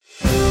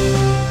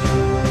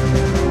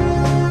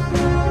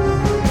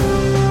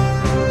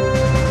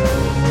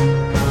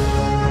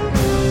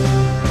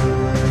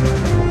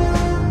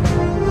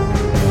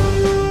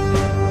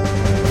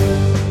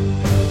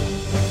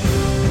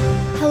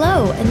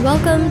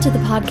to the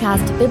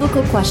podcast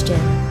Biblical Question.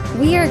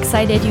 We are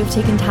excited you've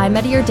taken time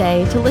out of your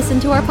day to listen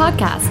to our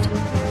podcast.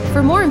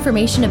 For more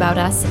information about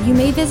us, you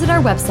may visit our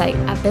website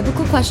at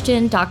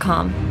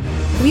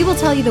biblicalquestion.com. We will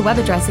tell you the web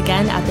address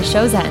again at the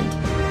show's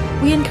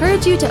end. We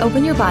encourage you to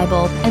open your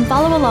Bible and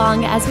follow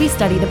along as we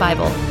study the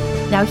Bible.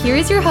 Now here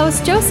is your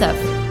host, Joseph.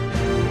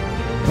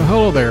 Well,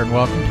 hello there and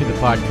welcome to the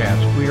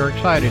podcast. We are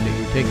excited that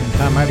you're taking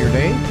time out of your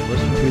day to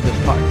listen to this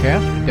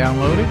podcast, to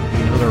download it.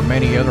 We know there are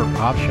many other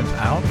options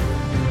out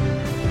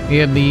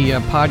in the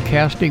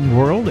podcasting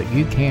world that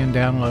you can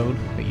download,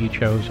 but you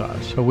chose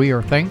us. So we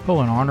are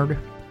thankful and honored.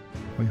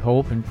 We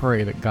hope and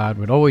pray that God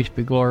would always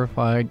be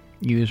glorified,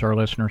 you as our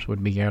listeners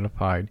would be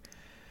edified.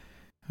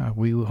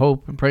 We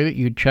hope and pray that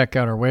you'd check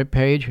out our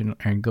webpage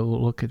and go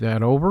look at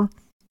that over.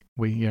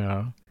 We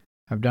have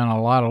done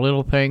a lot of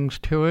little things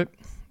to it.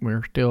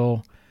 We're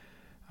still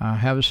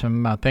have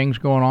some things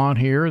going on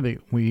here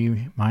that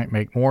we might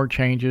make more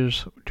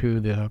changes to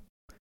the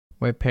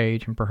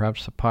webpage and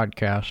perhaps the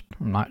podcast.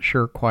 I'm not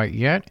sure quite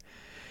yet.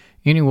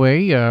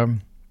 Anyway,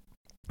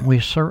 we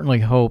certainly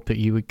hope that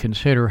you would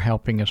consider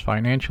helping us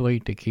financially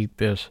to keep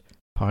this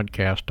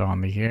podcast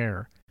on the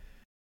air.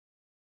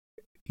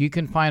 You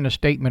can find a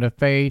statement of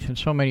faith and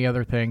so many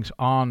other things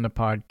on the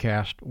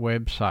podcast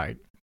website.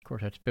 Of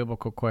course, that's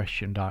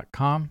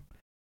biblicalquestion.com.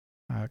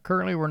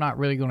 Currently, we're not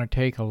really going to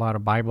take a lot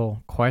of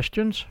Bible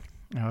questions.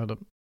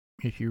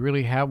 If you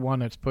really have one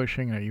that's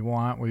pushing that you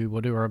want, we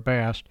will do our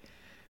best.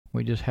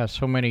 We just have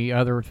so many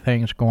other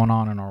things going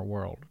on in our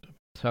world.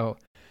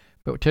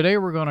 But today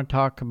we're going to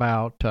talk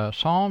about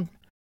Psalm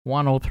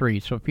 103.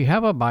 So if you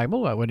have a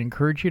Bible, I would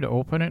encourage you to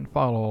open it and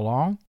follow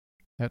along.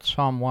 That's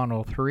Psalm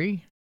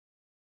 103.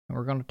 And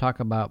we're going to talk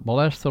about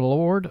Bless the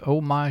Lord,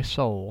 O my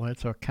soul.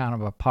 It's a kind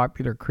of a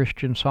popular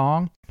Christian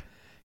song.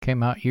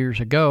 Came out years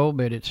ago,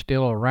 but it's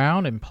still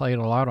around and played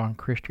a lot on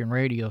Christian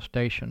radio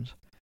stations.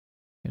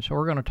 And so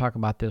we're going to talk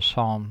about this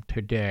psalm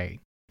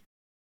today.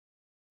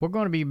 We're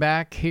going to be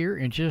back here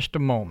in just a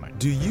moment.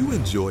 Do you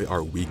enjoy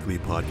our weekly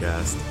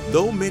podcast?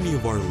 Though many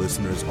of our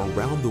listeners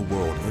around the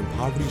world in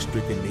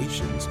poverty-stricken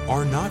nations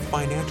are not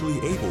financially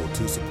able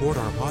to support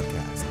our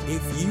podcast,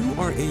 if you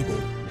are able,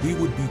 we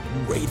would be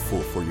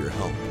grateful for your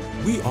help.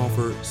 We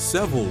offer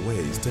several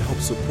ways to help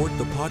support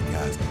the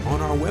podcast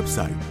on our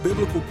website,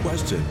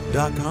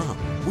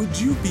 biblicalquestion.com. Would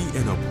you be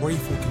in a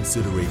prayerful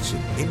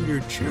consideration in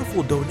your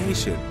cheerful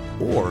donation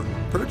or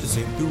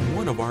purchasing through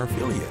one of our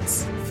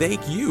affiliates?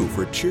 Thank you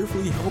for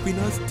cheerfully helping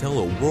us tell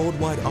a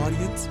worldwide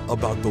audience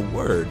about the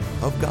Word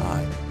of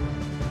God.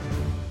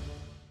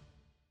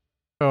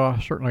 So I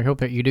certainly hope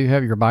that you do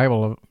have your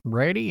Bible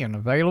ready and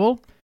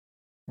available.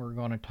 We're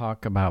going to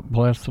talk about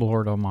Bless the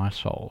Lord, O my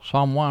soul.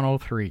 Psalm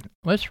 103.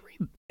 Let's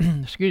read,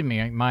 excuse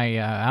me, my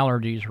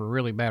allergies are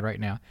really bad right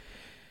now.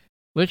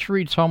 Let's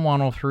read Psalm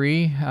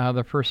 103,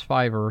 the first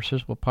 5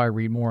 verses. We'll probably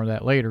read more of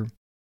that later.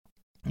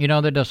 You know,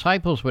 the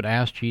disciples would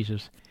ask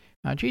Jesus,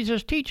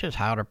 Jesus, teach us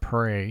how to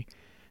pray.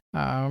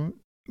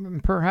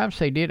 Perhaps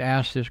they did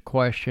ask this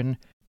question,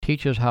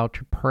 teach us how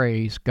to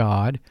praise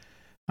God,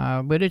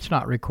 but it's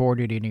not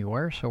recorded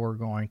anywhere, so we're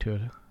going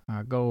to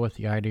go with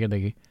the idea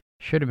they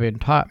should have been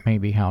taught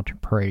maybe how to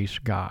praise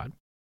God.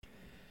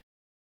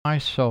 My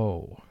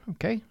soul.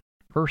 Okay,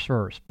 first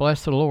verse.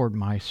 Bless the Lord,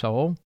 my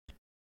soul.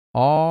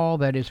 All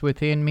that is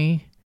within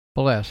me,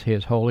 bless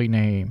his holy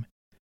name.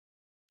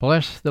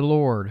 Bless the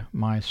Lord,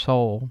 my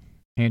soul,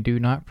 and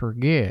do not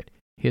forget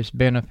his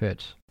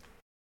benefits.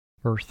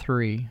 Verse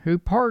 3. Who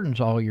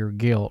pardons all your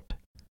guilt?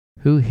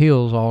 Who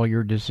heals all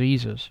your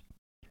diseases?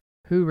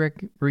 Who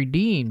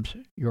redeems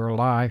your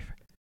life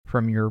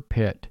from your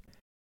pit?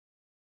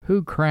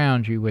 Who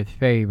crowns you with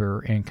favor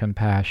and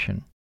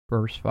compassion?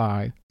 Verse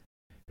 5.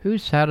 Who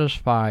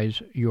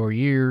satisfies your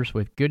years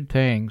with good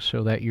things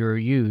so that your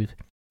youth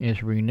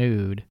is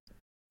renewed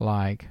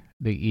like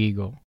the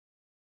eagle?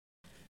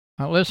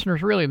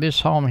 Listeners, really, this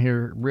psalm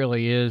here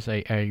really is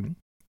a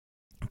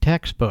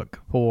textbook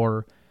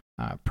for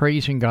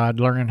praising God,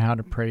 learning how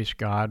to praise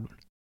God,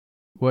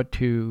 what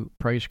to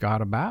praise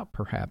God about,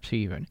 perhaps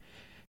even.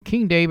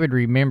 King David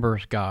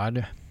remembers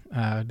God,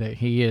 that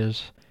he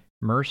is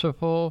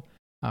merciful,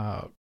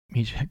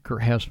 he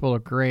has full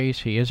of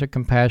grace, he is a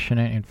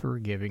compassionate and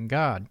forgiving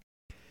God.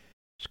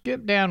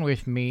 Skip down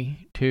with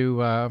me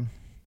to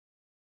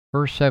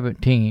verse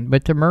 17.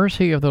 But the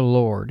mercy of the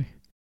Lord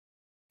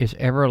is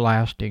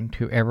everlasting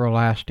to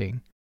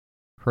everlasting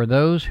for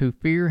those who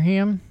fear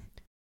him,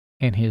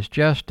 and his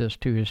justice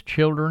to his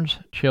children's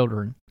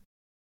children.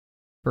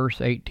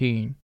 Verse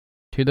 18.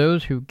 To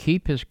those who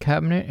keep his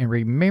covenant and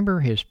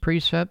remember his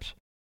precepts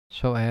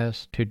so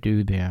as to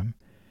do them.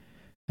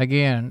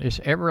 Again, it's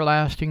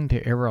everlasting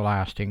to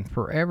everlasting,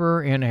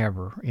 forever and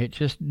ever. It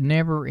just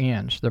never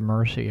ends, the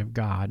mercy of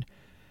God.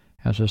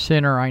 As a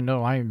sinner, I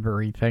know I'm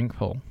very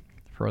thankful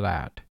for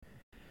that.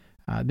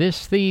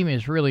 This theme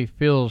really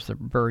fills the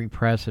very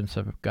presence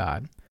of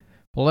God.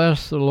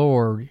 Bless the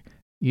Lord,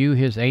 you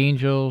his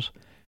angels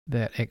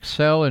that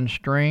excel in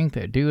strength,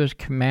 that do his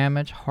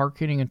commandments,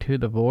 hearkening unto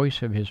the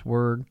voice of his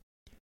word.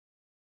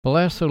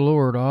 Bless the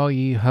Lord, all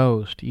ye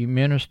hosts, ye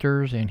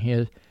ministers in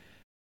his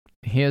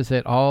his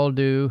that all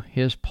do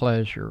his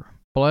pleasure.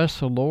 Bless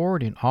the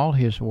Lord in all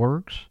his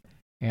works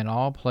and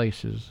all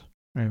places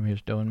of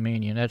his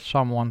dominion. That's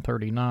Psalm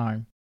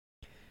 139.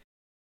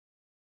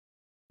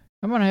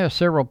 I'm going to have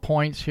several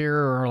points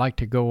here I'd like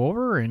to go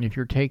over, and if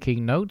you're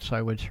taking notes,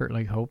 I would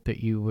certainly hope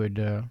that you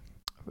would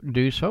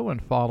do so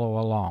and follow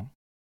along.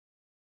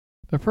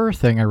 The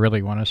first thing I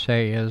really want to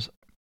say is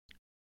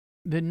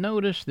that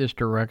notice this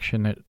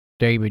direction that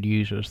David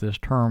uses, this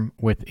term,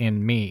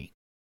 within me.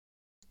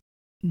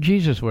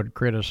 Jesus would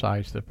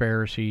criticize the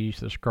Pharisees,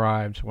 the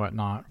scribes,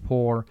 whatnot,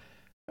 for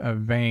a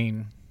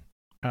vain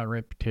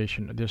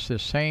repetition. Just the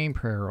same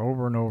prayer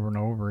over and over and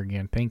over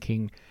again,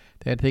 thinking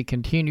that they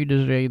continue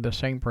to say the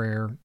same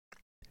prayer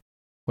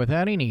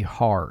without any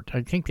heart.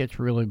 I think that's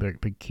really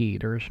the key.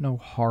 There's no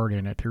heart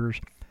in it.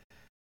 There's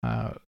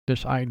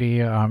this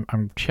idea,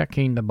 I'm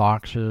checking the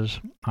boxes,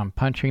 I'm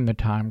punching the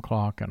time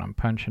clock, and I'm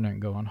punching it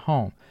and going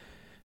home.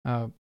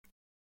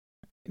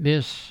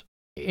 This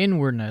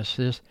inwardness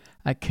is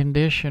a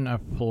condition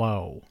of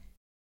flow.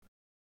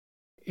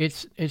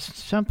 It's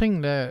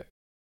something that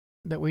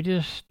we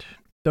just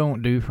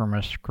don't do from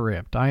a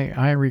script.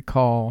 I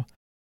recall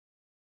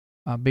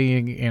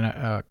being in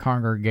a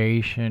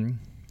congregation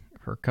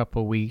for a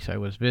couple of weeks. I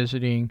was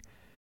visiting,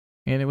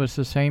 and it was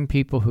the same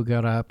people who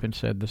got up and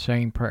said the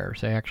same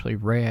prayers. They actually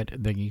read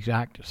the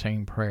exact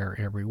same prayer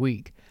every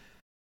week.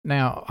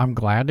 Now, I'm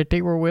glad that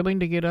they were willing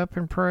to get up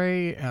and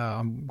pray.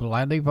 I'm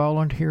glad they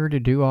volunteered to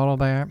do all of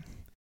that.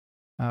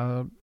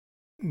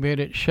 But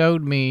it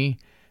showed me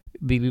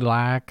the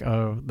lack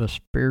of the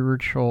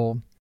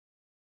spiritual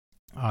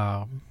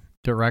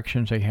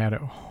directions they had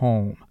at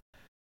home.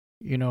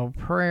 You know,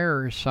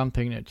 prayer is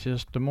something that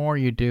just, the more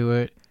you do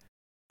it,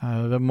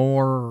 the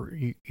more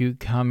you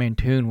come in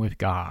tune with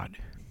God.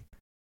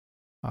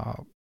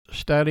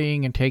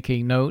 Studying and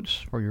taking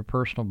notes for your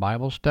personal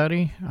Bible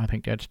study, I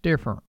think that's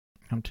different.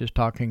 I'm just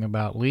talking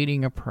about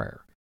leading a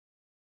prayer.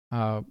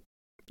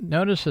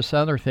 Notice this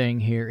other thing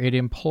here. It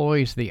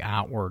employs the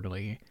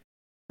outwardly.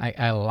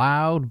 A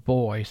loud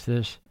voice,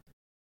 this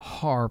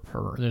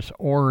harper, this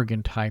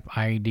organ type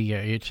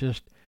idea. It's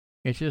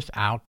just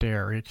out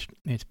there.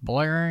 It's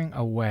blaring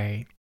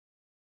away.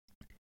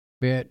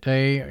 But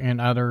they and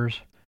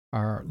others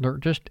they're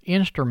just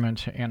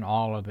instruments in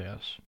all of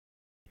this.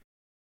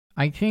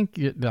 I think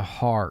the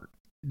heart,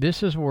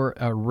 this is where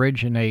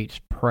originates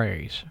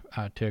praise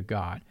to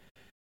God.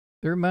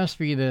 There must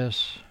be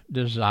this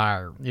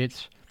desire.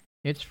 It's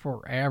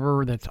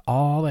forever. That's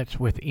all that's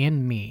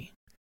within me.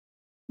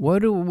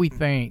 What do we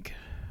think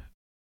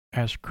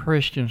as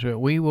Christians that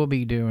we will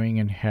be doing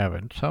in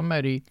heaven?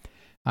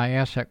 I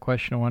asked that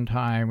question one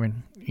time,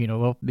 and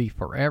they'll be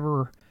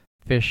forever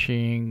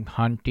fishing,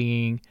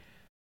 hunting,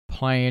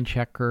 playing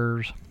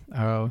checkers.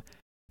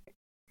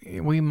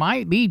 We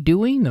might be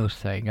doing those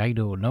things. I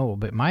don't know,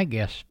 but my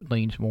guess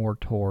leans more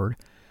toward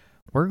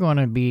we're going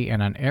to be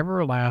in an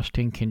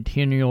everlasting,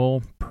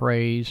 continual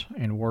praise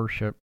and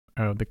worship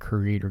of the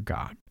Creator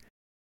God.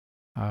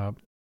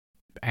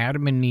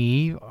 Adam and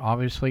Eve,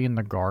 obviously in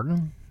the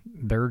garden,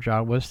 their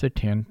job was to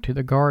tend to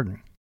the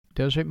garden.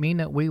 Does it mean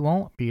that we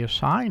won't be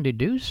assigned to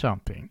do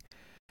something?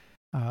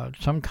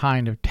 Some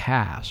kind of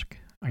task?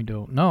 I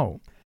don't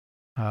know.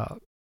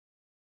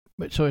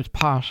 But so it's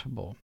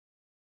possible.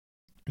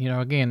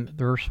 Again,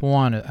 verse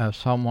 1 of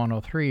Psalm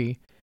 103,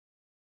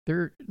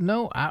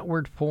 no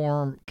outward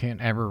form can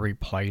ever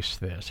replace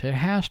this. It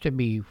has to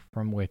be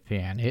from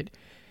within.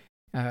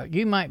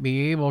 You might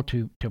be able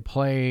to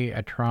play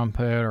a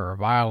trumpet or a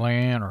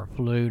violin or a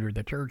flute or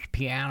the church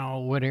piano,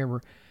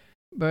 whatever,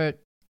 but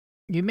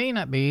you may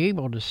not be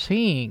able to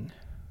sing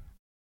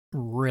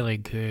really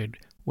good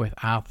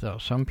without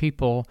those. Some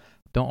people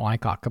don't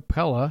like a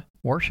cappella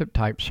worship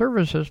type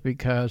services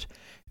because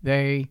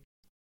they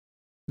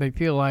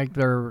feel like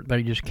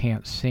they just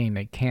can't sing.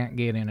 They can't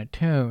get in a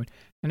tune.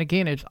 And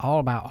again, it's all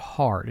about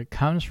heart. It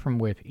comes from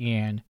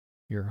within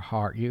your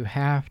heart. You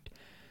have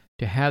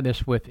to have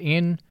this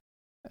within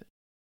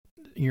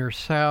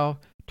yourself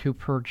to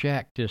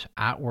project this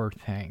outward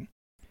thing.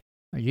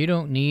 You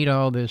don't need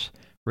all this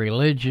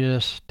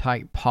religious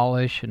type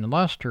polish and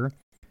luster.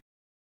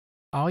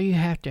 All you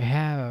have to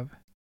have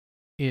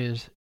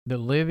is the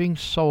living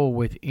soul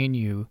within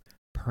you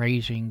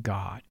praising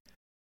God,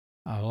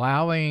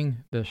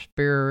 allowing the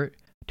Spirit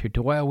to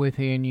dwell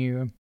within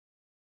you,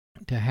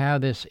 to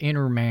have this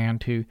inner man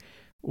to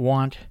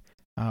want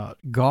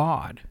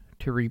God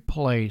to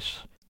replace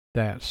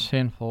that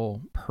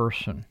sinful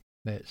person,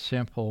 that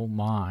sinful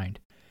mind.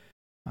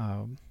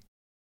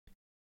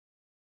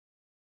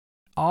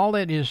 All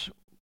that is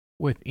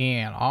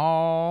within,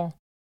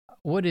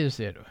 what is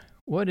it?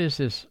 What is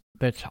this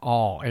that's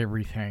all,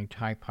 everything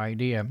type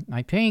idea?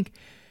 I think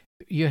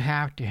you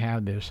have to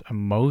have this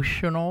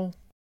emotional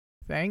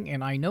thing,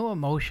 and I know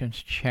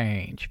emotions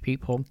change.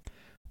 People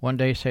one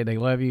day say they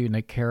love you and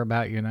they care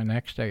about you, and the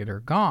next day they're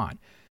gone.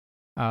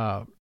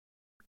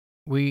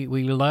 We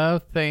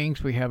love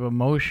things, we have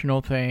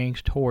emotional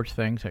things towards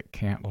things that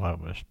can't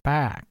love us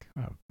back.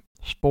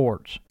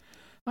 Sports.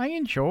 I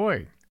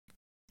enjoy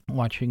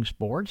watching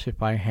sports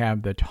if I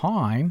have the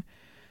time,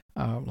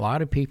 A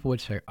lot of people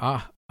would say,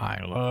 I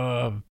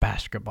love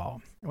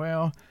basketball.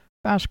 Well,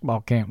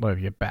 basketball can't love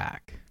you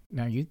back.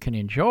 Now, you can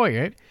enjoy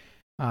it,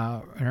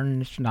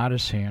 and it's not a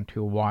sin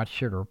to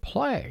watch it or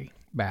play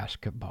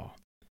basketball.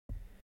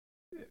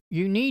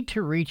 You need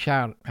to reach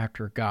out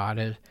after God.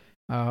 As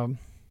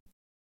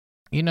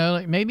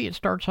maybe it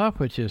starts off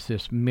with just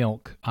this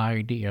milk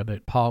idea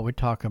that Paul would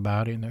talk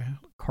about in the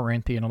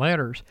Corinthian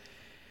letters.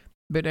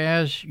 But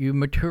as you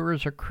mature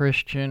as a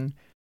Christian,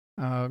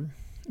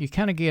 you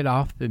kind of get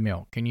off the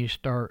milk and you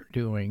start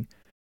doing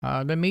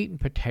the meat and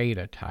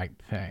potato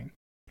type thing.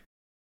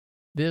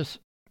 This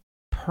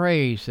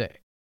praise,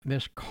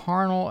 this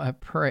canal of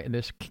praise,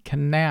 this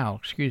canal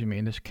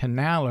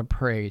of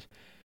praise,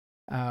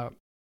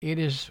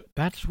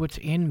 that's what's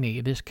in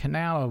me, this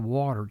canal of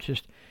water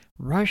just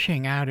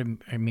rushing out of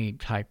me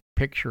type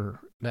picture,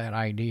 that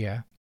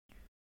idea.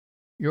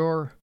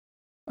 Your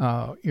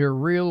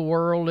real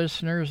world,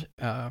 listeners,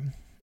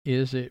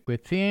 is it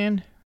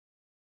within?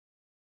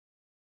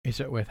 Is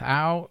it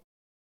without?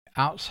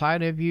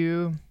 Outside of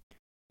you?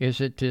 Is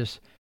it this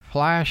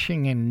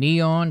flashing and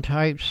neon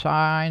type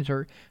signs,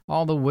 or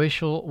all the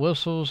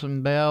whistles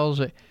and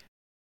bells?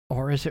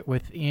 Or is it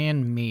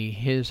within me,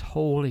 His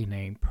holy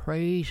name?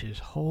 Praise His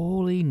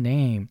holy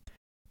name.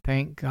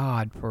 Thank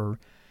God for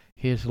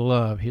His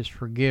love, His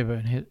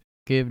forgiveness,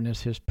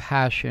 His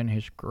passion,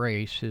 His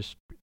grace, His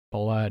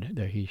blood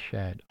that He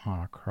shed on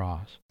a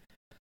cross.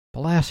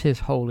 Bless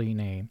His holy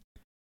name.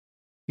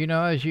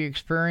 As you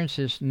experience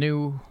this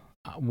new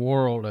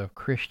world of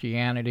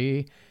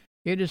Christianity,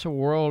 it is a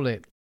world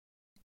that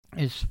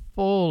is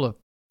full of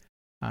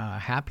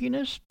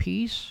happiness,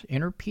 peace,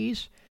 inner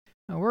peace.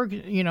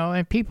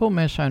 And people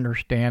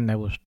misunderstand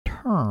those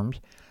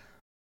terms.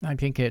 I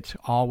think it's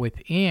all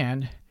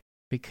within,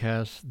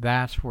 because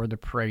that's where the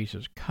praise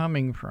is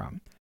coming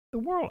from. The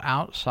world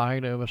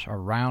outside of us,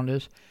 around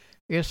us,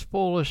 is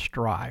full of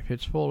strife.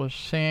 It's full of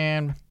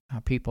sin,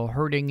 people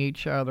hurting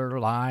each other,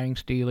 lying,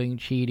 stealing,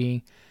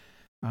 cheating,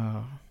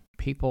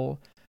 people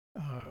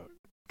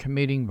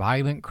committing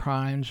violent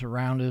crimes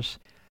around us.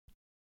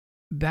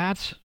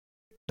 That's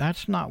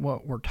not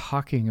what we're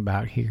talking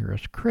about here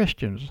as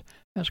Christians.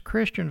 As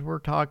Christians, we're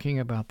talking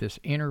about this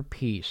inner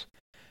peace.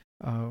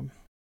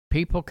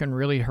 People can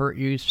really hurt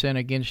you, sin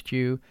against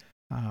you,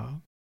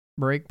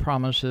 break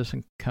promises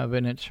and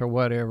covenants or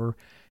whatever,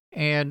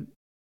 and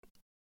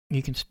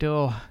you can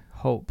still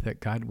hope that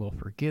God will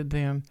forgive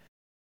them,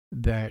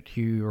 that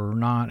you are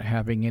not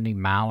having any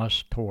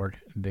malice toward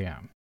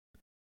them.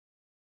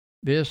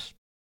 This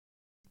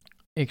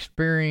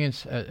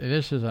experience,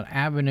 this is an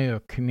avenue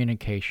of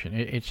communication.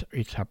 It's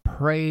a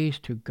praise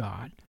to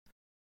God.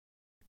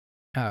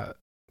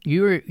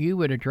 You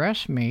would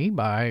address me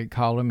by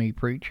calling me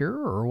preacher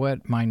or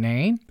what my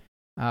name.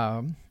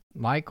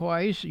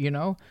 Likewise,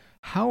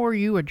 how are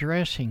you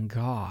addressing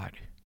God?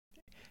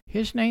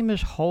 His name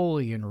is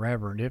holy and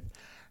reverent.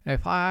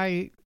 If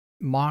I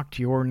mocked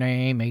your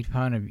name, made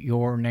fun of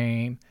your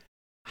name,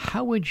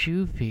 how would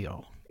you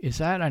feel? Is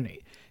that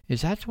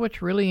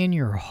what's really in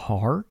your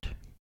heart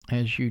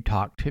as you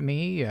talk to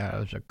me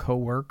as a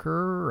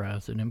coworker, or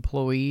as an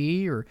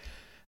employee, or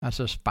as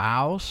a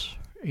spouse?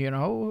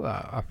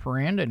 A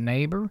friend, a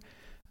neighbor,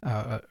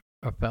 a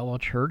fellow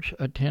church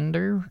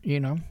attender.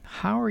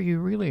 How are you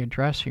really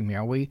addressing me?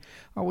 Are we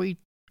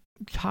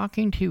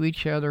talking to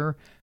each other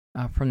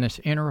from this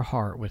inner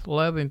heart with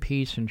love and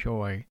peace and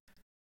joy?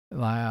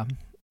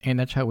 And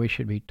that's how we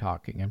should be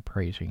talking and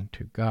praising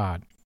to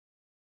God.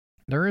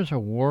 There is a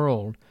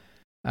world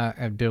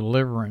of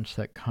deliverance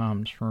that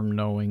comes from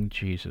knowing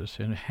Jesus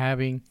and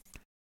having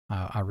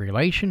a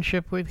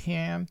relationship with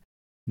Him,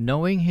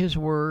 knowing His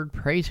Word,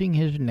 praising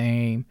His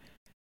name.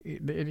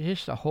 It's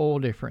just a whole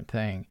different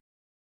thing.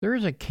 There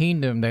is a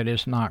kingdom that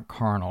is not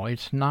carnal.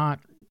 It's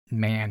not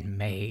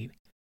man-made.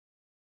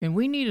 And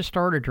we need to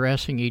start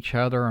addressing each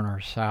other and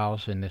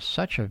ourselves in this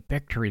such a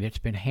victory that's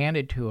been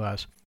handed to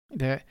us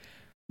that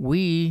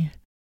we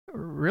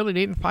really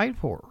didn't fight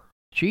for.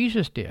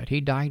 Jesus did.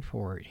 He died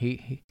for it.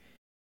 He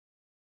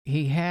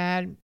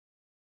had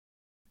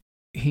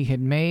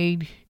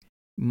made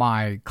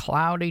my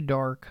cloudy,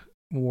 dark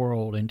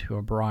world into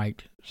a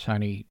bright,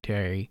 sunny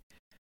day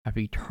of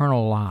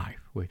eternal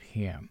life with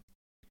Him.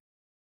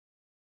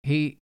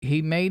 He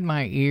made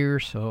my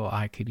ears so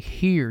I could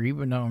hear,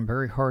 even though I'm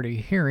very hard of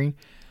hearing.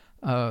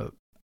 I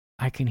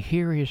can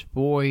hear His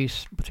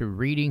voice through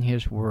reading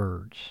His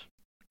words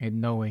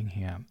and knowing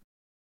Him.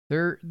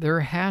 There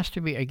has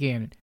to be,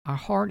 again, a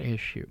heart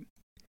issue.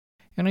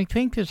 And I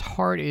think this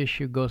heart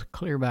issue goes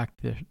clear back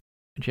to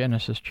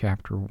Genesis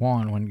chapter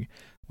 1,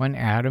 when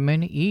Adam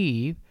and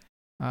Eve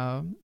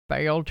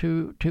failed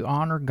to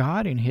honor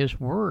God in His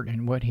Word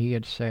and what He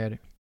had said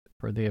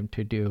for them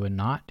to do and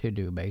not to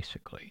do,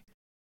 basically.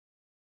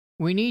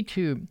 We need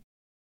to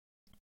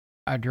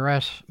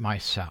address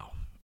myself.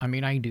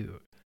 I do.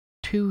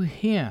 To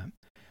Him.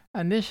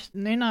 And this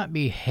may not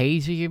be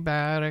hazy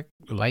about it,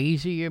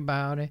 lazy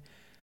about it.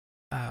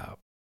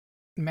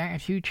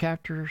 Matthew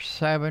chapter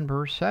 7,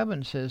 verse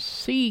 7 says,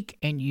 "Seek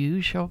and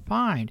you shall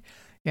find.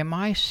 Am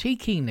I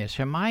seeking this?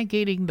 Am I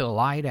getting the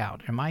light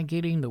out? Am I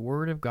getting the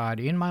Word of God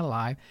in my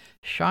life,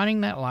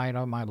 shining that light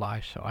on my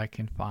life so I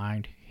can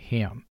find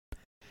Him?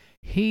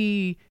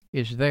 He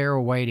is there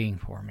waiting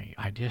for me.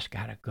 I just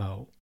got to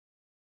go.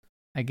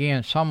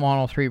 Again, Psalm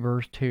 103,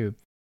 verse 2.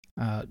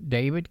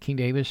 King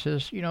David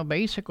says,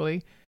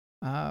 basically,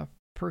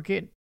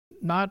 forget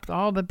not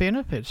all the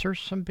benefits.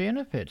 There's some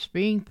benefits.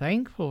 Being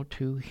thankful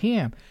to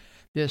Him.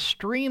 The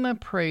stream of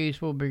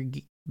praise will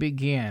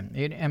begin.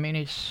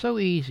 It's so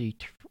easy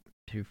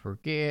to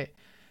forget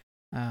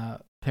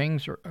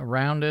things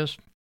around us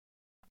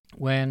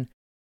when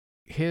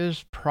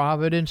His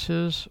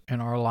providences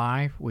in our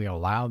life, we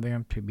allow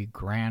them to be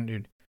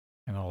granted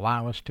and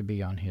allow us to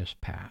be on His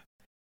path.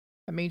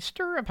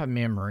 Stir up a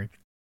memory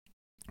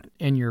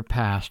in your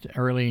past,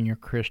 early in your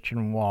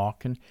Christian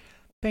walk, and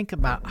think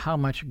about how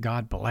much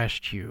God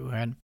blessed you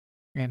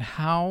and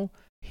how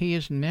He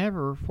is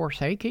never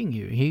forsaking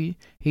you.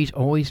 He's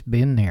always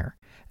been there.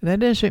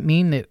 That doesn't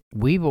mean that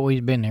we've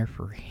always been there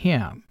for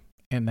Him,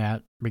 and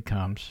that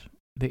becomes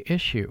the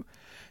issue.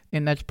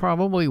 And that's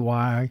probably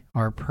why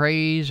our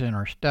praise and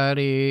our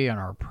study and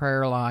our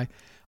prayer life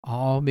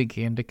all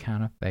begin to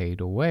kind of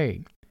fade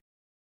away.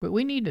 But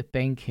we need to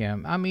thank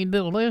Him.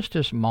 The list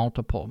is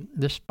multiple.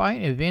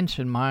 Despite events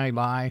in my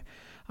life,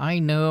 I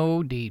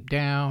know deep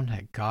down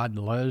that God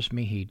loves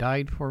me. He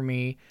died for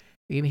me.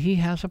 And He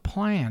has a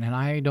plan, and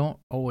I don't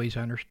always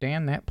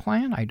understand that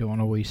plan. I don't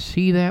always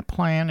see that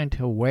plan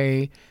until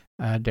way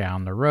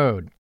down the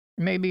road.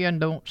 Maybe I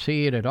don't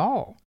see it at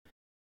all.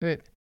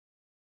 But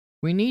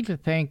we need to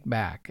think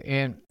back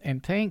and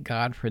thank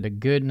God for the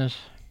goodness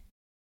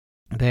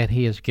that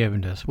He has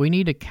given us. We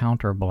need to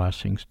count our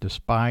blessings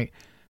despite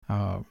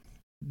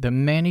the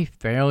many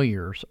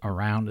failures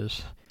around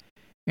us.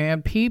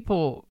 And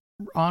people,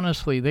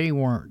 honestly, they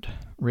weren't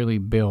really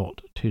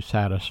built to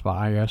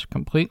satisfy us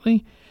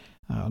completely.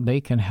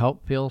 They can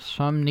help fill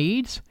some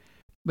needs,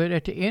 but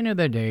at the end of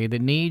the day, the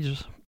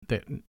needs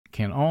that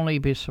can only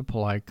be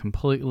supplied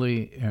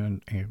completely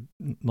and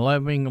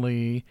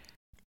lovingly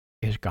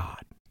is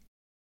God.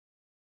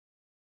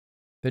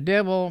 The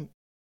devil,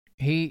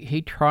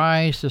 he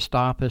tries to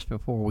stop us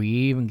before we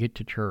even get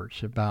to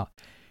church about,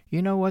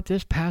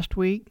 this past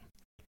week,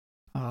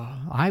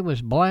 I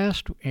was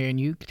blessed, and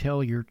you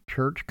tell your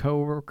church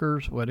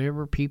coworkers,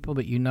 whatever people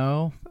that you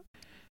know,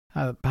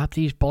 about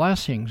these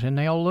blessings, and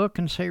they'll look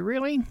and say,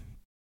 really?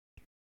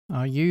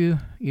 You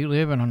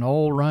live in an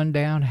old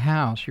rundown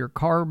house, your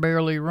car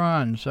barely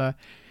runs,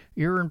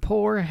 you're in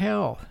poor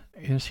health.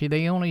 And see,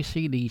 they only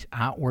see these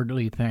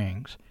outwardly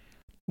things.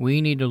 We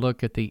need to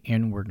look at the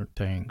inward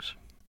things,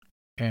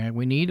 and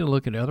we need to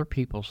look at other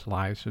people's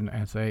lives, and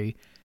as they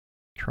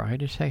try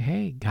to say,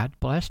 hey, God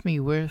blessed me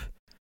with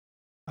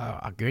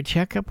a good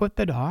checkup with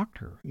the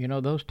doctor,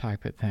 those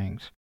type of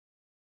things.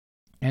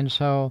 And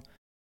so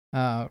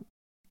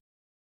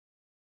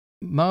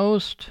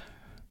most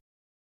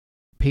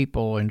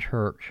people in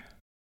church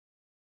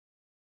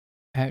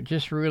have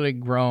just really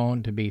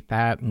grown to be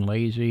fat and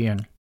lazy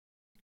and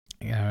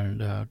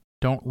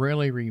don't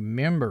really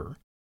remember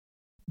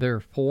their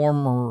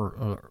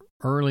former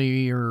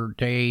earlier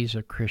days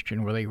of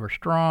Christian where they were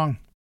strong.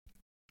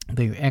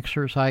 They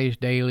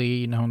exercised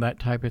daily, that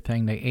type of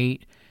thing. They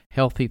ate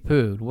healthy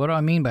food. What do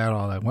I mean by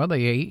all that? Well,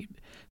 they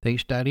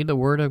studied the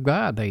Word of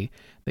God. They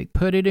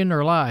put it in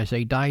their lives.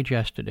 They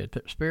digested it.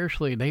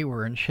 Spiritually, they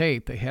were in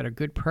shape. They had a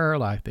good prayer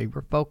life. They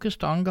were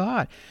focused on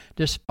God,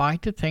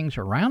 despite the things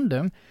around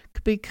them,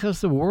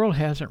 because the world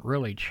hasn't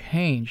really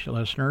changed,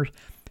 listeners.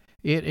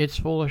 It's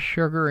full of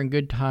sugar and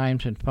good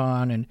times and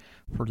fun, and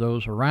for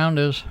those around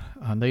us,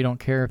 they don't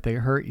care if they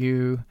hurt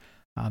you.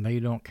 They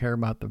don't care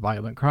about the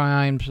violent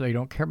crimes. They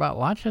don't care about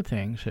lots of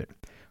things that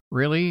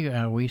really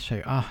we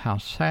say, how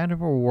sad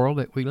of a world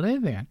that we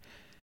live in.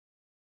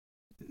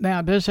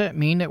 Now, does that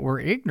mean that we're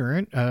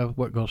ignorant of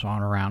what goes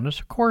on around us?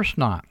 Of course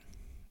not.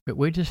 But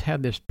we just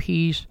have this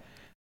peace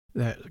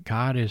that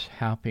God is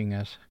helping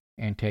us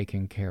and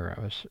taking care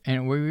of us.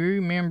 And we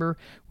remember,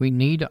 we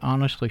need to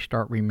honestly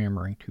start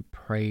remembering to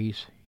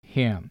praise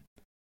Him.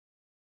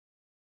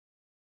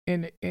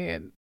 And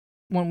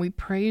when we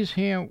praise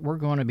Him, we're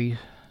going to be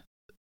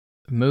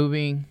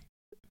moving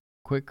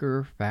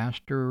quicker,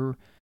 faster.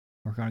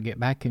 We're going to get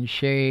back in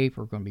shape.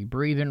 We're going to be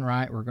breathing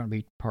right. We're going to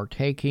be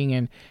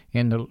partaking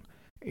in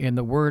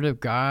the Word of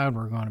God.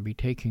 We're going to be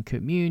taking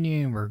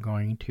communion. We're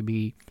going to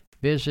be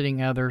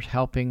visiting others,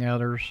 helping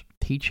others,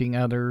 teaching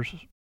others,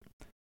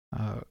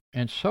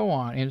 and so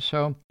on. And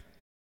so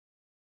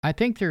I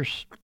think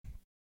there's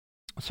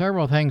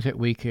several things that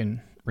we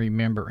can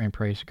remember and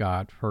praise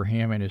God for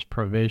Him and His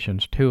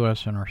provisions to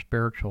us in our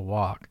spiritual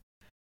walk,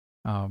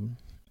 in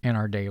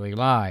our daily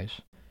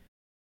lives.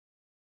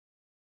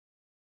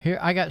 Here,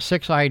 I got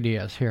 6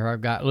 ideas here. I've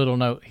got a little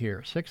note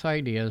here. 6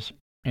 ideas.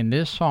 In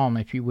this psalm,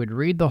 if you would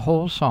read the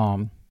whole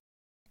psalm,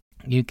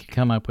 you could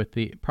come up with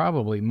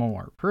probably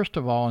more. First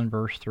of all, in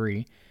verse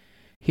 3,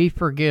 He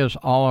forgives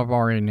all of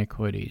our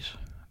iniquities.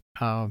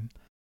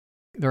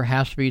 There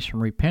has to be some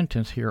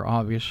repentance here,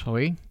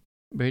 obviously,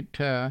 but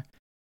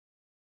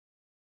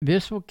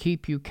this will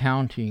keep you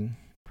counting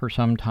for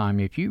some time,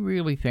 if you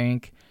really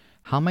think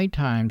how many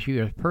times you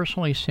have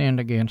personally sinned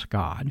against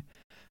God,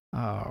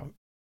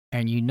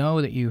 and you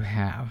know that you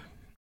have,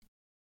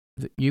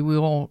 you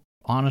will,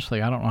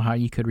 honestly, I don't know how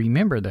you could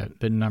remember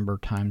the number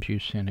of times you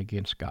sinned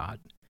against God.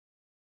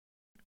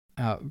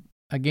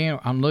 Again,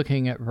 I'm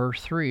looking at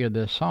verse 3 of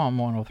this Psalm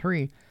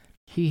 103.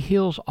 He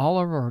heals all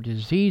of our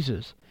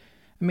diseases.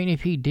 I mean,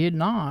 if he did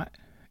not,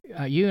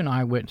 you and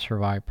I wouldn't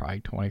survive probably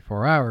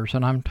 24 hours.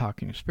 And I'm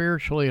talking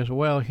spiritually as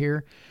well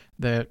here,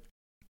 that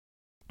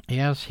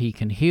yes, he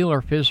can heal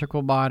our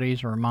physical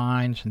bodies, our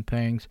minds and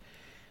things,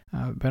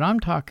 but I'm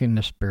talking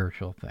the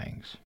spiritual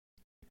things.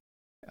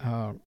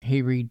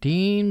 He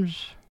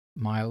redeems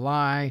my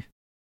life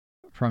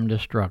from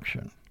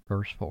destruction.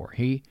 Verse 4.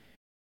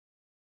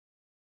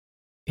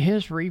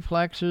 His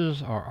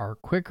reflexes are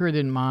quicker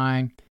than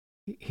mine.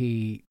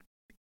 He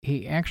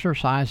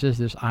exercises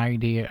this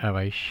idea of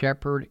a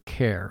shepherd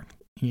care.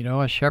 You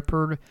know, a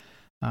shepherd,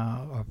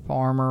 a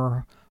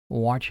farmer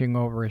watching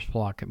over his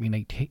flock. I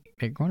mean,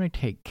 they're going to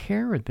take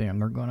care of them.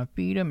 They're going to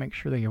feed them, make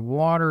sure they have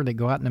water. They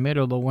go out in the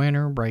middle of the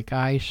winter, break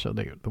ice so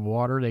the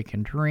water they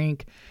can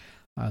drink.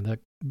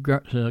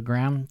 The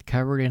ground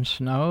covered in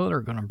snow,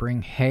 they're going to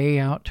bring hay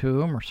out to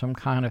them or some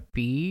kind of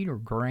feed or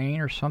grain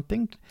or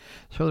something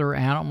so their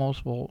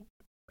animals will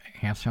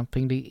have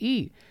something to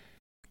eat.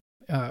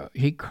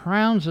 He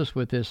crowns us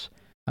with this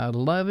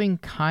loving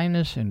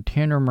kindness and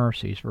tender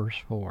mercies, verse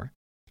 4.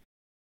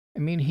 I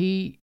mean,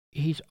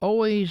 he's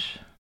always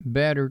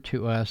better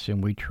to us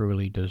than we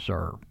truly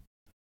deserve.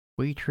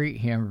 We treat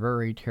him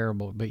very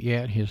terrible, but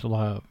yet his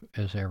love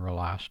is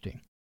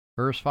everlasting.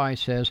 Verse 5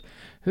 says,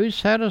 "Who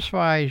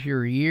satisfies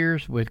your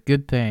years with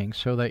good things,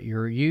 so that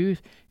your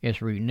youth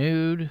is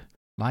renewed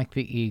like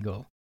the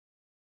eagle."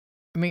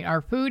 I mean,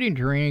 our food and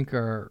drink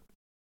are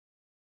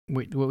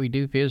what we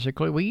do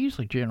physically. We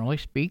usually, generally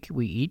speak,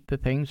 we eat the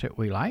things that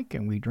we like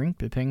and we drink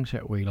the things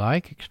that we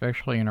like,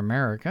 especially in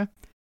America.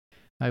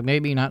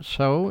 Maybe not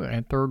so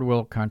in third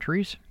world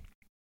countries,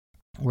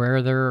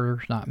 where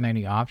there's not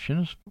many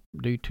options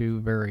due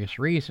to various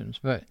reasons.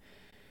 But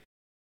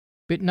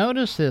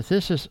notice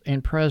this is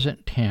in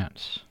present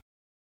tense.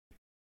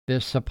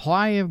 The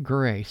supply of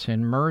grace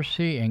and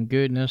mercy and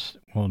goodness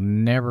will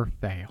never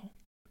fail.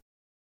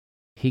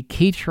 He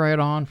keeps right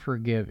on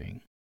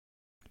forgiving.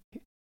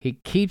 He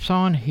keeps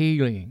on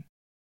healing.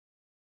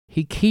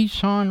 He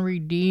keeps on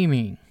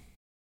redeeming.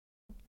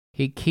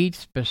 He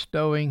keeps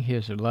bestowing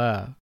his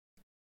love.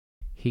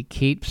 He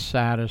keeps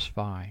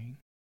satisfying.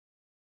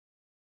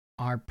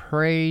 Our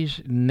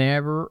praise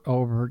never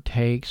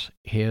overtakes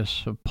his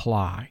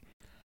supply.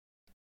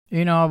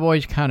 You know, I've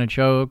always kind of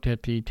joked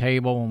at the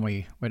table when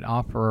we would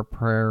offer a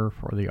prayer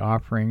for the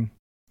offering.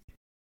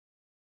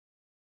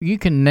 You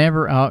can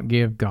never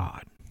outgive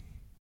God,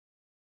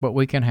 but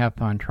we can have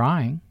fun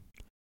trying.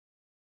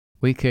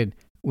 We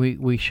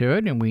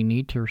should, and we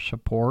need to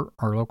support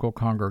our local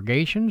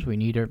congregations. We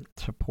need to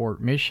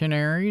support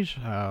missionaries,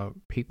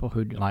 people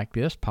who like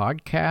this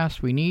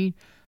podcast. We need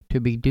to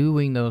be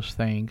doing those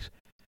things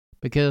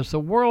because the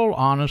world,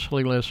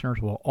 honestly, listeners,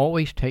 will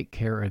always take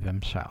care of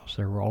themselves.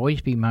 There will always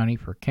be money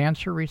for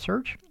cancer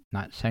research.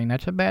 Not saying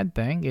that's a bad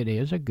thing. It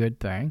is a good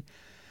thing.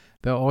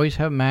 They'll always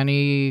have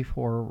money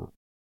for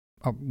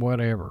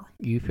whatever.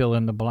 You fill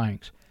in the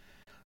blanks.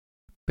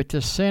 But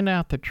to send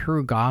out the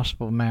true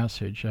gospel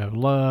message of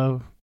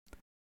love,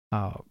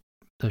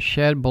 the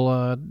shed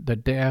blood, the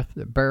death,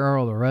 the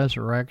burial, the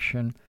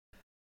resurrection,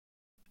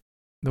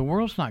 the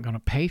world's not going to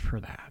pay for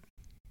that.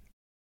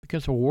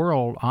 Because the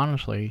world,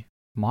 honestly,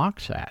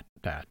 mocks at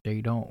that.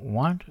 They don't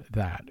want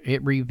that.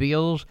 It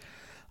reveals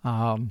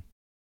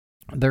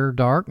their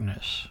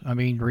darkness. I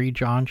mean, read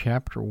John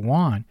chapter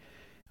 1.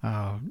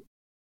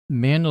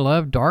 Men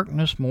love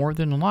darkness more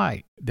than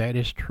light. That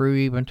is true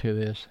even to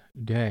this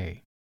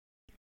day.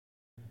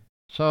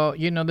 So,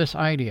 you know, this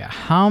idea,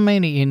 how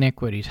many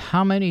iniquities,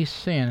 how many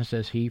sins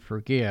does he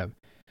forgive?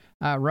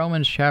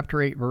 Romans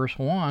chapter 8, verse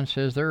 1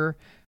 says,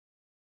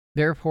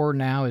 Therefore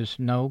now is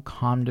no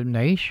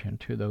condemnation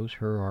to those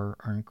who are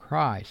in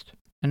Christ.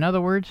 In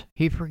other words,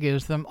 he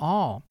forgives them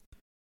all.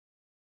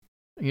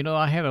 You know,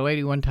 I had a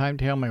lady one time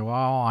tell me,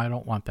 well, I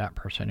don't want that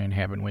person in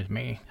heaven with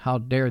me. How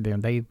dare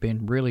them? They've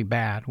been really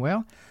bad.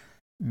 Well,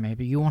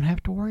 maybe you won't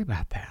have to worry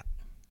about that.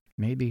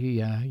 Maybe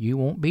you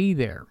won't be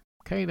there.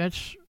 Okay,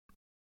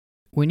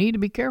 we need to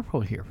be careful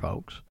here,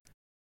 folks.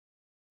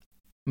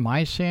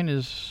 My sin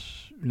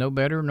is no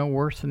better, no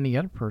worse than the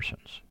other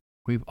person's.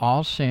 We've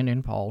all sinned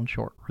and fallen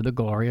short for the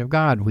glory of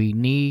God. We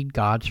need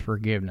God's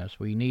forgiveness.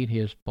 We need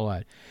his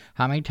blood.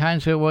 How many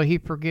times will he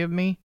forgive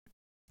me?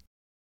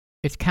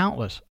 It's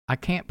countless. I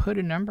can't put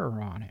a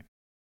number on it.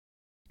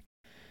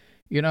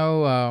 You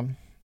know,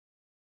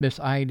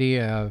 this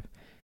idea of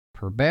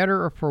for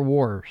better or for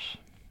worse,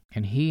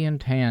 and he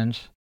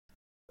intends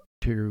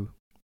to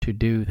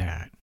do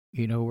that.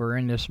 You know, we're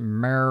in this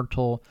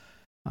marital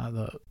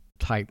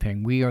type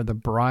thing. We are the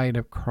bride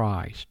of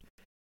Christ.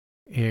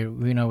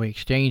 We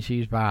exchange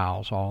these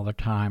vows all the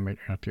time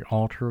at the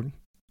altar,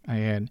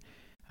 and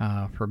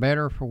for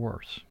better or for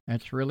worse.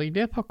 It's really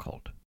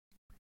difficult.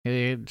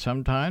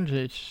 Sometimes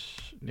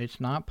it's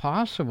not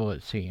possible,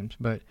 it seems,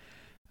 but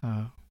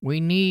we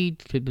need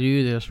to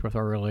do this with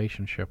our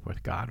relationship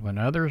with God. When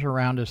others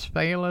around us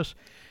fail us,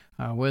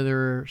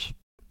 whether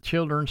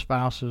children,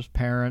 spouses,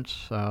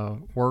 parents,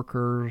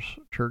 workers,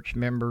 church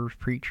members,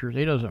 preachers,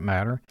 it doesn't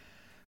matter.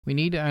 We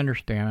need to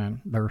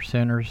understand they're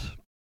sinners.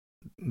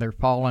 They're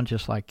fallen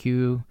just like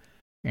you,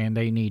 and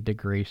they need the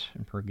grace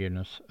and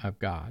forgiveness of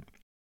God.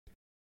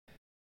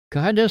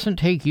 God doesn't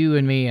take you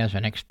and me as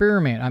an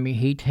experiment. I mean,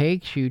 He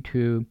takes you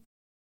to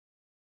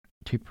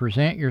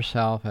present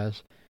yourself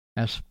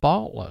as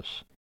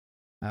faultless.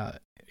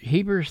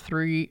 Hebrews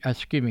 13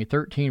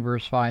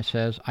 verse 5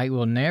 says, "I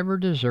will never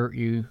desert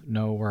you,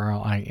 nor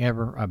will I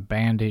ever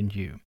abandon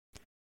you."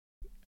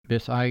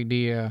 This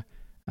idea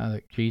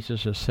that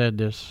Jesus has said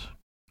this,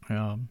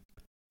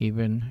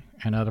 even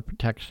in other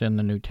texts in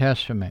the New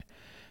Testament.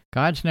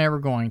 God's never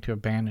going to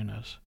abandon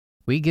us.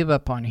 We give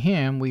up on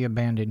Him, we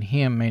abandon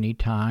Him many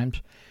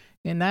times,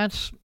 and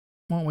that's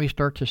when we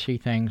start to see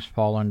things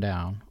falling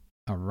down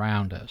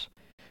around us.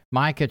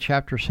 Micah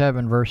chapter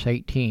 7, verse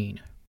 18.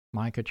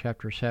 Micah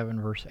chapter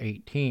 7, verse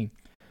 18.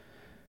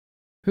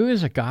 Who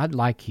is a God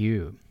like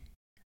you,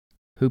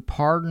 who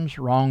pardons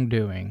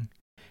wrongdoing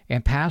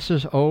and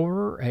passes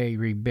over a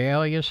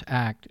rebellious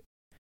act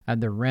of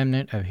the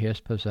remnant of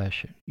His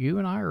possession? You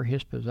and I are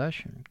His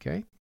possession,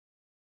 okay?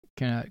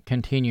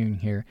 Continuing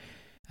here.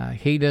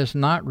 He does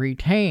not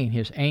retain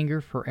His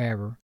anger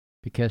forever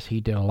because He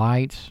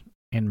delights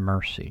in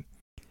mercy.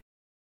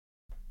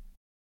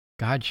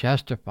 God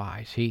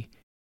justifies. He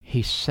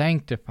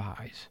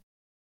sanctifies.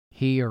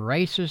 He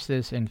erases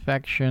this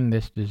infection,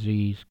 this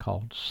disease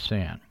called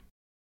sin.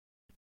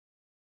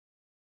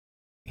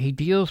 He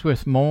deals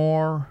with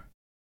more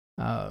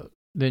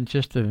than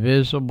just the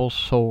visible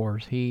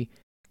sores. He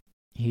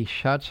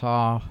shuts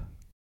off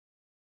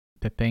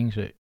the things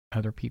that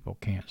other people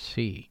can't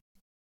see.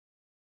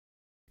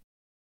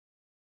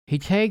 He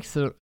takes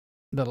the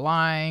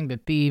lying, the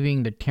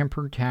thieving, the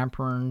temper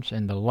tantrums,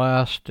 and the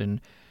lust,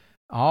 and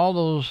all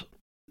those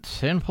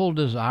sinful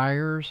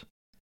desires,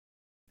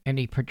 and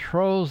He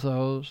patrols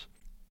those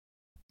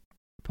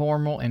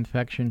formal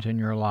infections in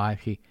your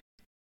life,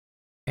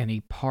 and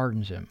He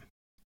pardons them.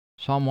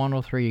 Psalm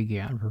 103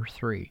 again, verse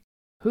 3.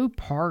 Who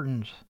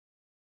pardons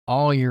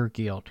all your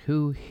guilt?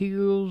 Who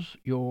heals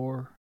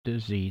your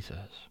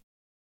diseases?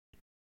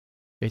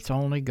 It's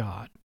only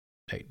God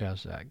that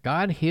does that.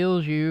 God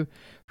heals you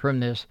from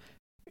this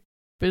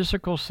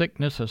physical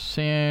sickness of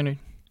sin,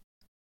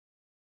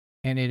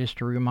 and it is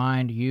to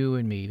remind you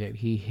and me that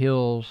He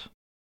heals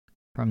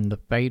from the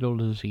fatal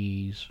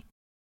disease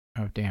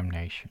of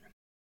damnation.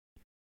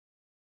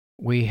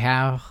 We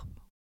have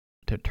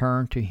to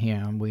turn to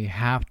Him. We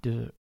have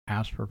to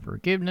ask for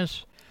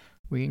forgiveness.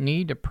 We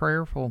need a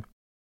prayerful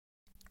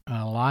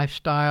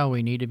lifestyle.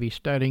 We need to be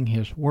studying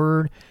His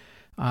Word.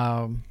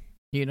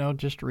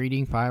 Just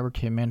reading 5 or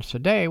 10 minutes a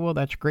day. Well,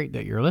 that's great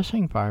that you're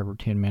listening 5 or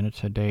 10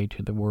 minutes a day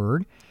to the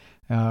Word.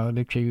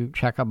 That you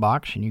check a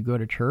box and you go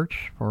to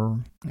church for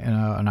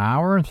an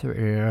hour, and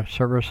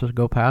services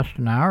go past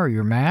an hour,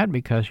 you're mad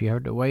because you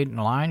have to wait in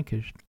line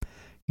because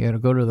you have to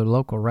go to the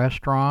local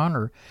restaurant,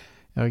 or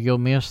you'll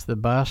miss the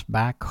bus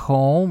back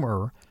home,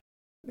 or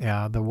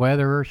the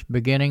weather is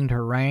beginning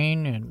to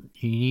rain and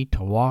you need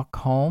to walk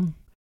home.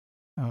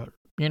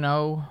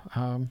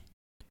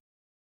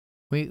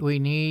 We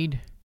need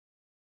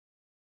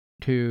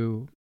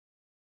to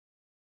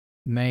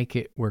make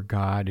it where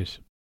God is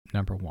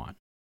number one.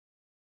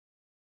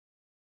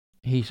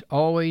 He's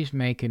always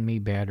making me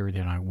better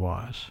than I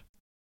was.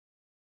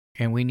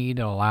 And we need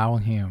to allow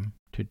Him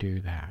to do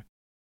that.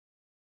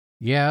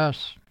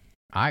 Yes,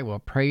 I will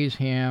praise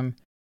Him,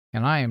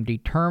 and I am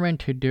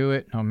determined to do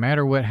it no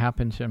matter what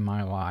happens in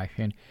my life.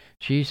 And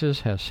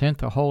Jesus has sent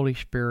the Holy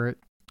Spirit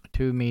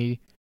to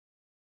me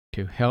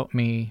to help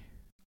me.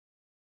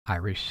 I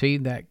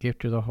received that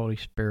gift of the Holy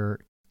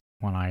Spirit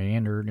when I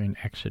entered and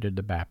exited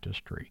the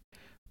baptistry.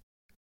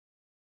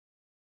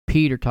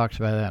 Peter talks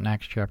about that in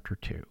Acts chapter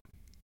 2.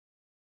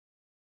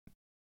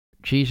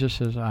 Jesus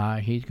says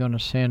He's going to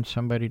send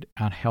somebody,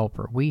 a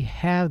helper. We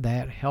have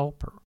that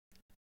helper.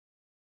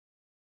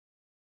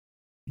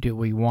 Do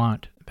we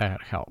want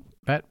that help?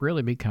 That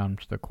really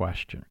becomes the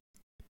question.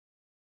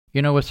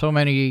 With so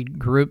many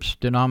groups,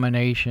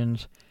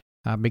 denominations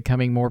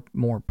becoming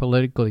more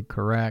politically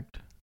correct,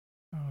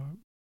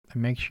 it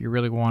makes you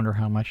really wonder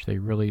how much they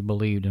really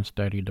believed and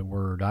studied the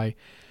Word. I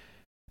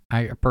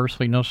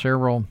personally know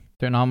several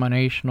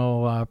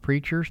denominational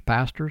preachers,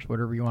 pastors,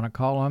 whatever you want to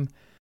call them,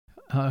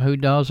 who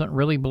doesn't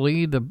really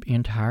believe the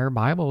entire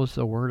Bible is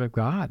the Word of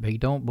God. They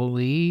don't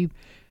believe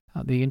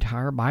the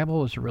entire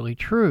Bible is really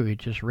true.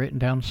 It's just written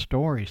down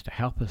stories to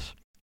help us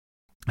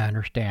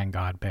understand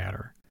God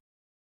better.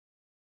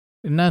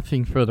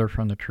 Nothing further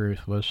from the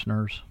truth,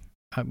 listeners.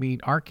 I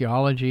mean,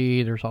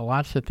 archaeology, there's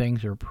lots of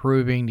things that are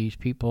proving these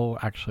people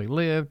actually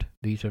lived.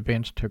 These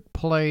events took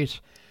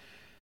place.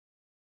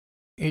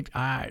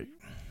 I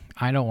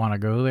don't want to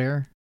go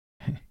there.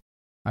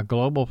 A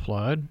global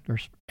flood,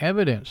 there's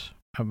evidence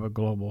of a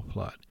global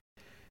flood.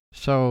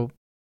 So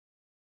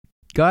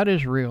God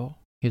is real.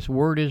 His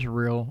word is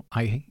real.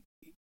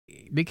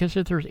 Because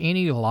if there's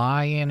any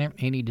lie in it,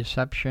 any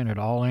deception at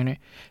all in it,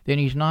 then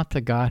he's not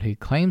the God he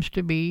claims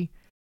to be.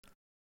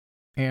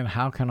 And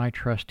how can I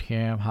trust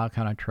him? How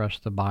can I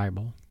trust the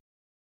Bible?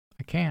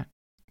 I can't.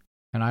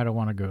 And I don't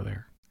want to go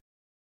there.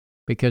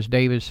 Because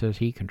David says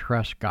he can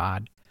trust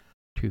God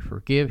to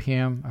forgive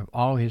him of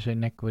all his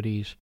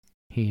iniquities.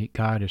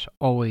 God is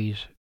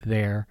always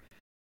there.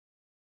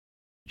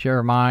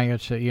 Jeremiah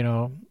said,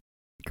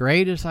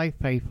 great is thy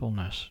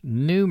faithfulness,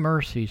 new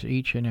mercies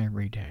each and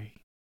every day.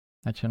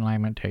 That's in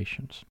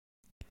Lamentations.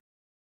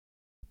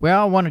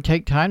 Well, I want to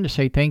take time to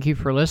say thank you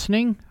for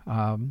listening.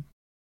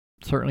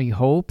 Certainly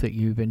hope that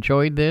you've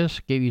enjoyed this,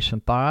 give you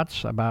some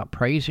thoughts about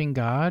praising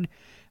God.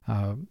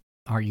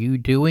 Are you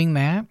doing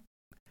that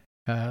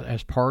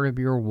as part of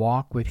your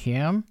walk with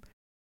him?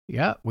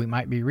 Yeah, we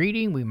might be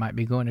reading, we might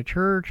be going to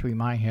church, we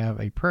might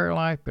have a prayer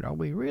life, but are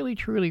we really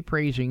truly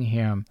praising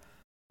him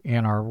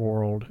in our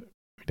world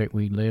that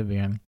we live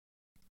in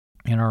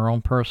our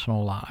own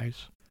personal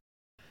lives?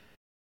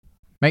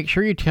 Make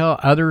sure you tell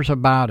others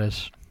about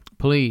us.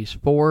 Please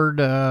forward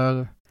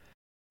the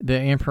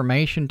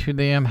information to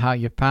them, how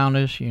you found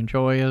us, you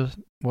enjoy us,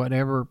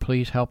 whatever.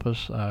 Please help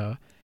us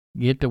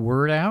get the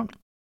word out.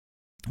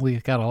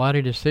 We've got a lot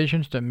of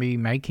decisions to be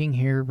making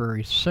here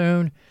very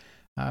soon.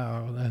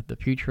 The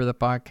future of the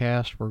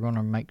podcast, we're going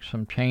to make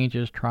some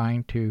changes,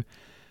 trying to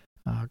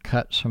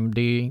cut some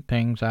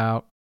things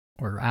out.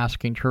 We're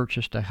asking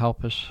churches to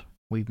help us.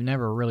 We've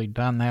never really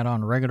done that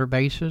on a regular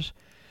basis.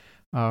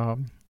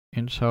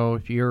 And so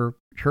if your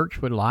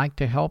church would like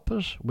to help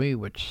us, we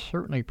would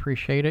certainly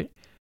appreciate it.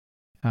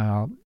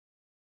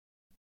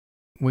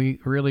 We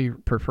really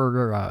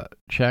prefer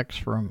checks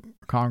from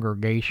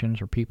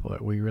congregations or people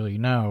that we really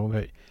know,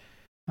 but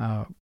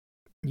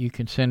you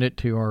can send it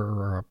to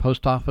our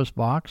post office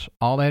box.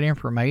 All that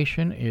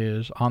information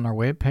is on our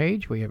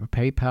webpage. We have a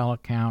PayPal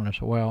account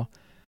as well.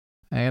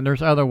 And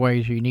there's other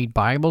ways. You need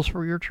Bibles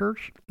for your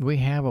church. We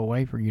have a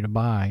way for you to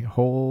buy a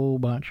whole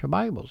bunch of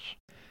Bibles.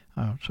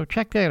 So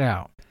check that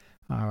out.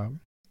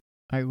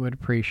 I would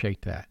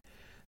appreciate that.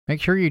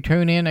 Make sure you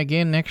tune in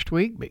again next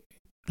week.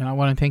 And I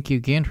want to thank you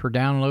again for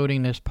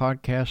downloading this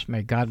podcast.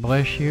 May God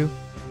bless you,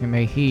 and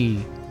may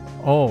he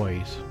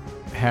always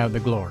have the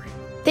glory.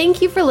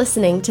 Thank you for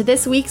listening to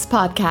this week's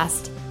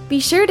podcast. Be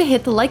sure to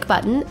hit the like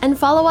button and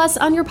follow us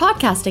on your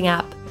podcasting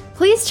app.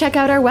 Please check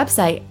out our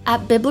website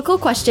at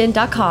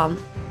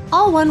biblicalquestion.com.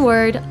 All one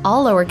word,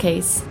 all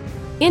lowercase.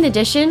 In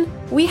addition,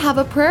 we have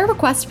a prayer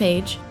request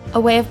page, a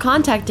way of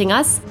contacting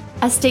us,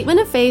 a statement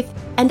of faith,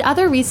 and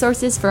other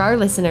resources for our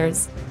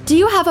listeners. Do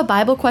you have a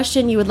Bible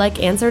question you would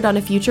like answered on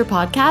a future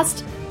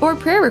podcast? Or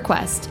prayer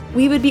request?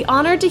 We would be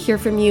honored to hear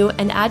from you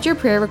and add your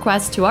prayer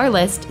request to our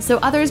list so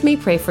others may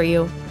pray for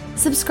you.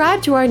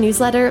 Subscribe to our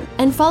newsletter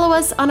and follow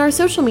us on our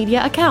social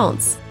media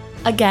accounts.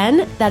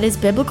 Again, that is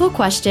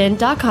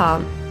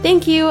biblicalquestion.com.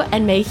 Thank you,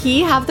 and may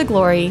he have the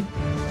glory.